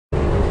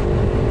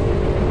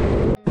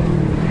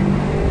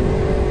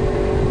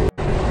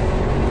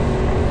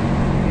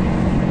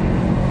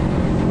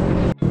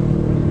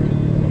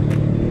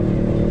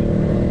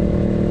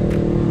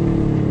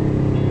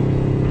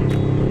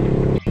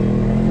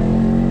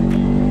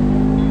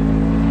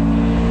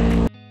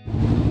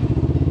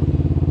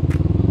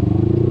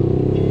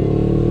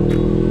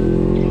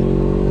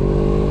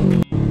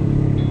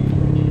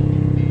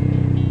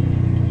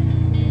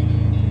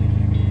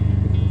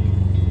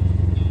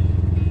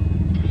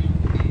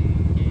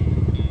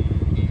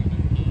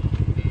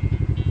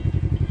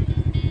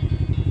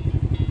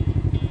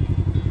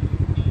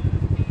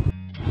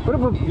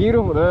a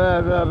beautiful,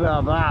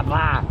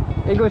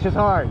 English is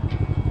hard.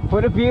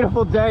 What a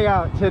beautiful day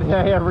out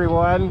today,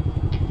 everyone.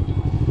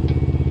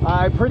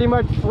 I pretty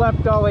much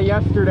slept all of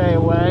yesterday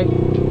away.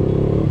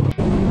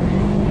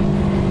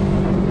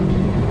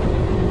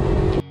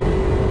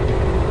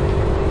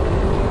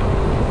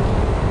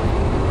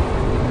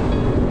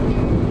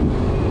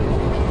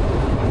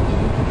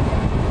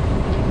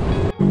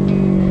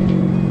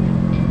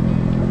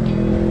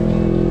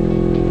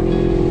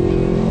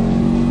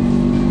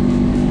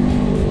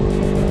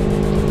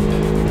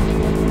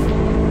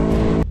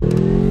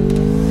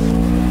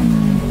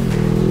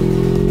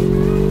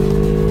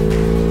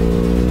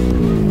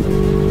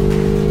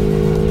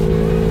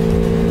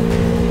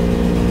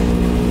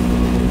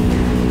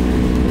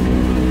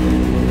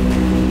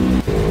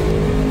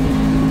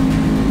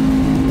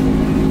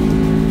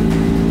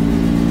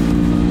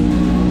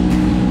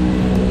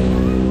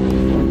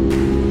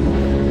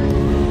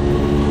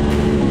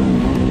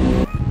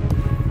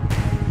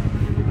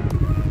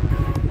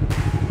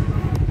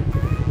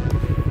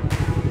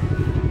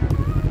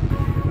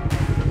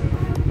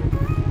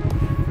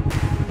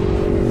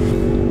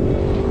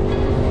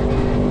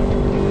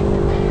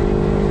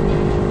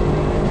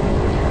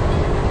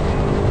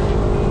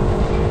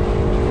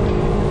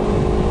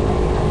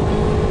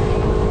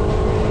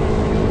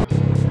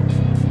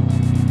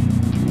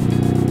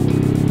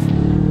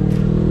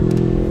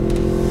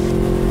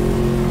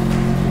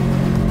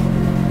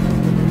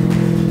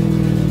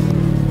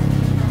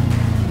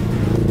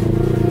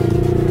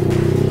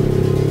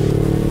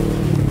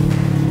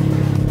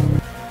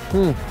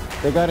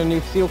 They got a new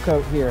seal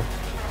coat here.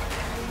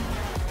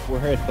 We're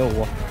at the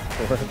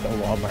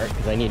Walmart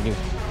because I need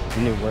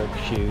new work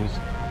shoes.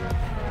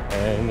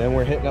 And then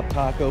we're hitting up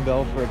Taco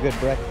Bell for a good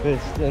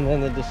breakfast, and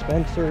then the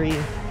dispensary,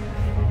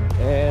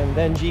 and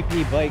then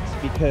GP Bikes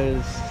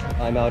because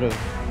I'm out of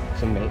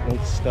some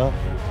maintenance stuff.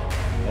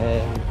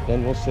 And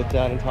then we'll sit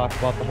down and talk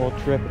about the whole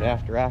trip and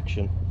after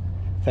action.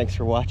 Thanks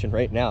for watching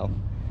right now.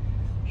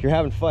 If you're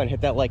having fun,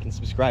 hit that like and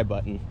subscribe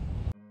button.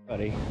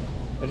 Buddy,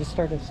 I just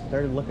started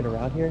looking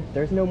around here.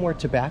 There's no more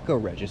tobacco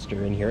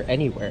register in here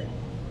anywhere.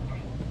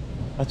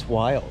 That's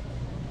wild.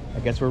 I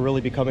guess we're really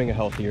becoming a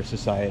healthier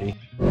society.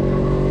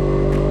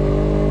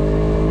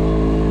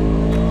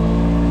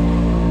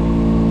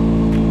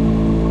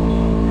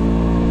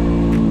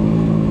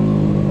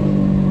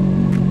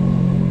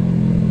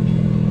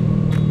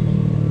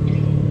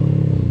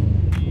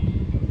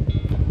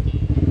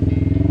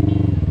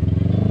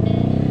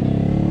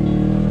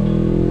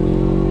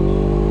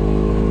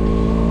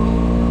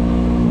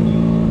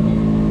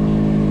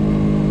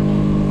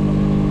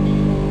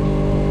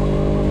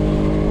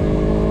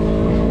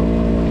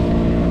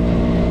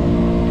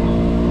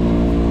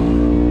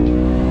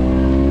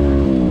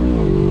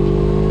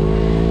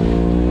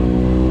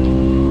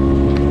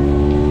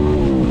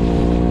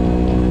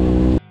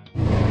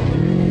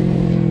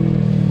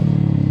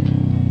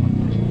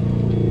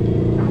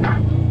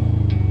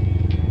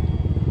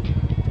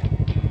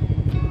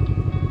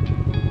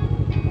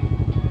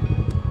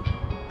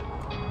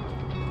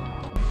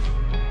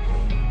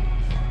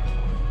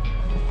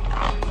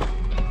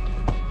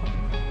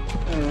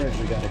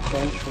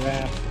 Crunch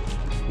wrap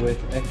with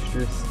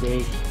extra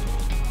steak,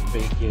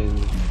 bacon,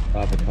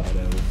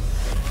 avocado,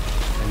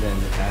 and then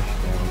the hash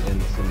brown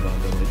and some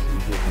bundle.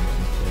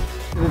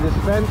 The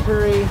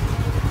dispensary,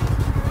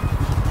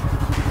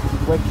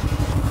 which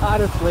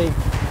honestly,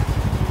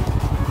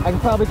 I could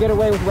probably get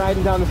away with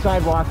riding down the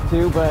sidewalk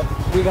too, but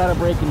we got a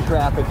break in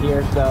traffic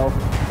here, so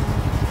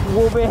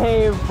we'll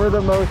behave for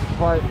the most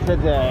part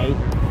today.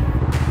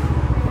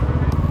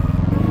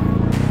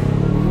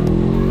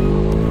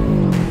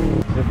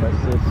 My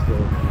sister.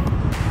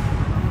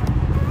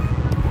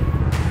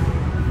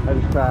 I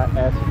just got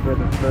asked for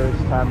the first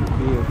time to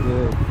feel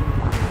good.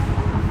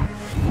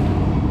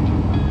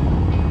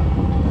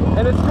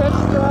 And a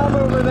stretched Grom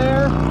over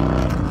there.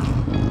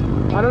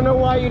 I don't know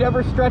why you'd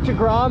ever stretch a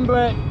Grom,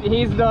 but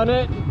he's done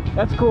it.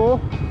 That's cool.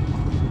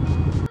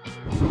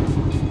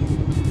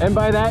 And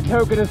by that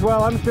token as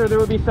well, I'm sure there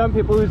would be some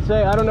people who'd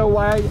say, I don't know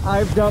why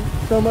I've dumped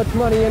so much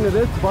money into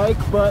this bike,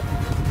 but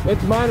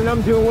it's mine and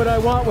I'm doing what I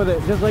want with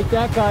it, just like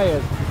that guy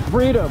is.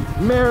 Freedom,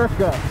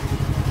 America.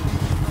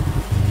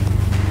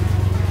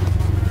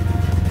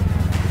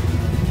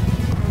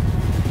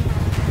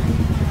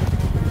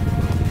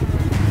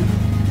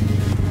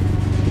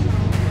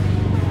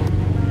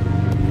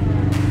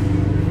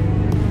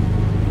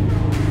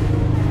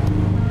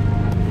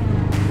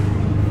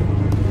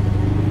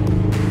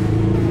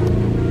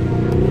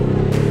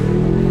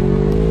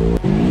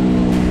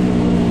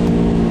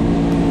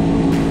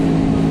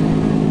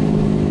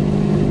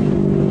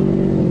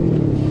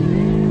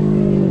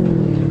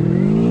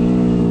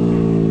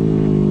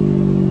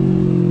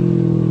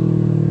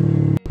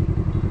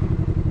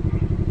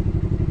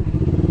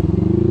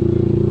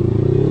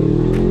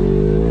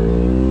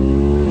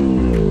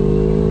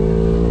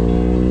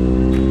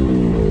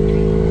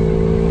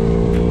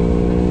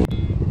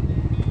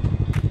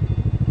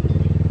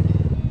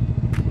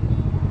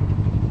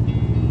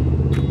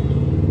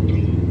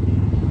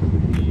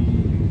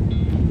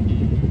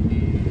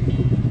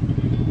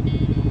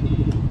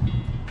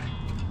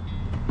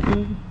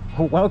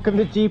 Welcome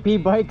to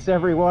GP Bikes,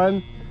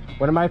 everyone.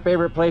 One of my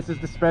favorite places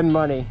to spend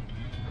money.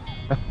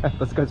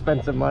 Let's go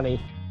spend some money.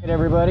 Hey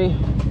everybody,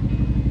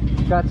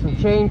 got some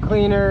chain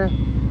cleaner,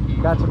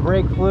 got some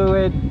brake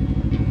fluid.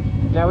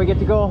 Now we get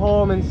to go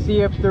home and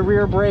see if the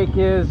rear brake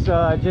is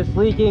just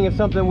leaking, if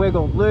something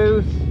wiggled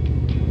loose,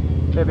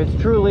 if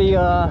it's truly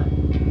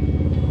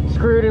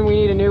screwed and we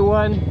need a new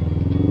one.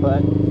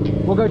 But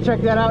we'll go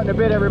check that out in a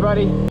bit,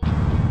 everybody.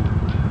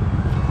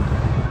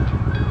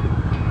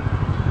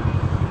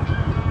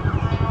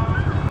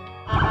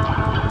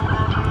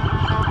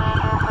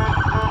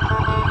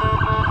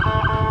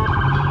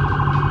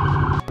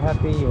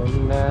 Happier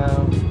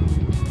now,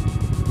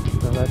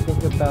 all I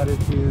think about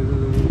is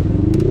you.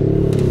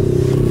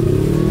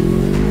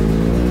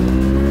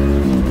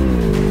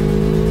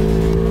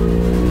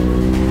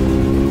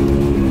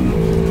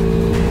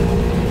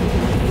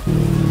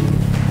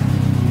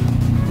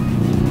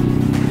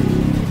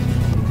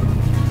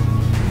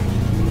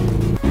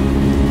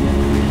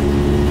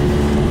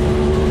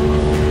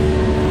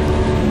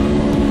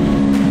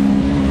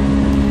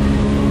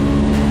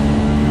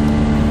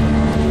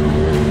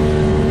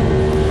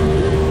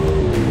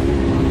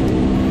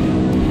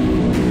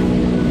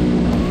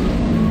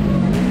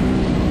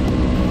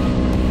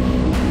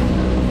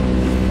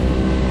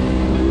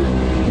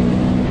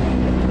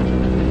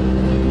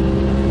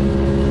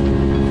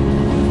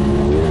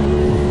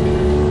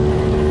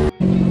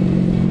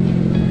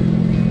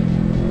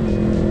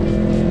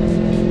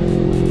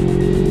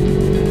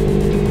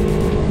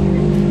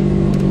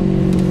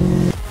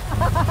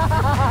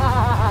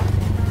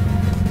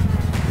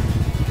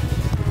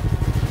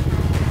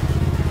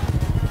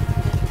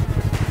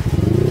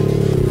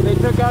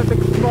 Took out the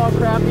small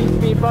crappy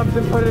speed bumps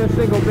and put in a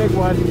single big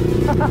one.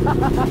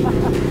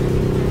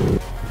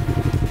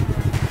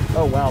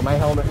 Oh wow, my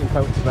helmet and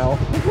coat smell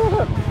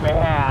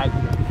bad.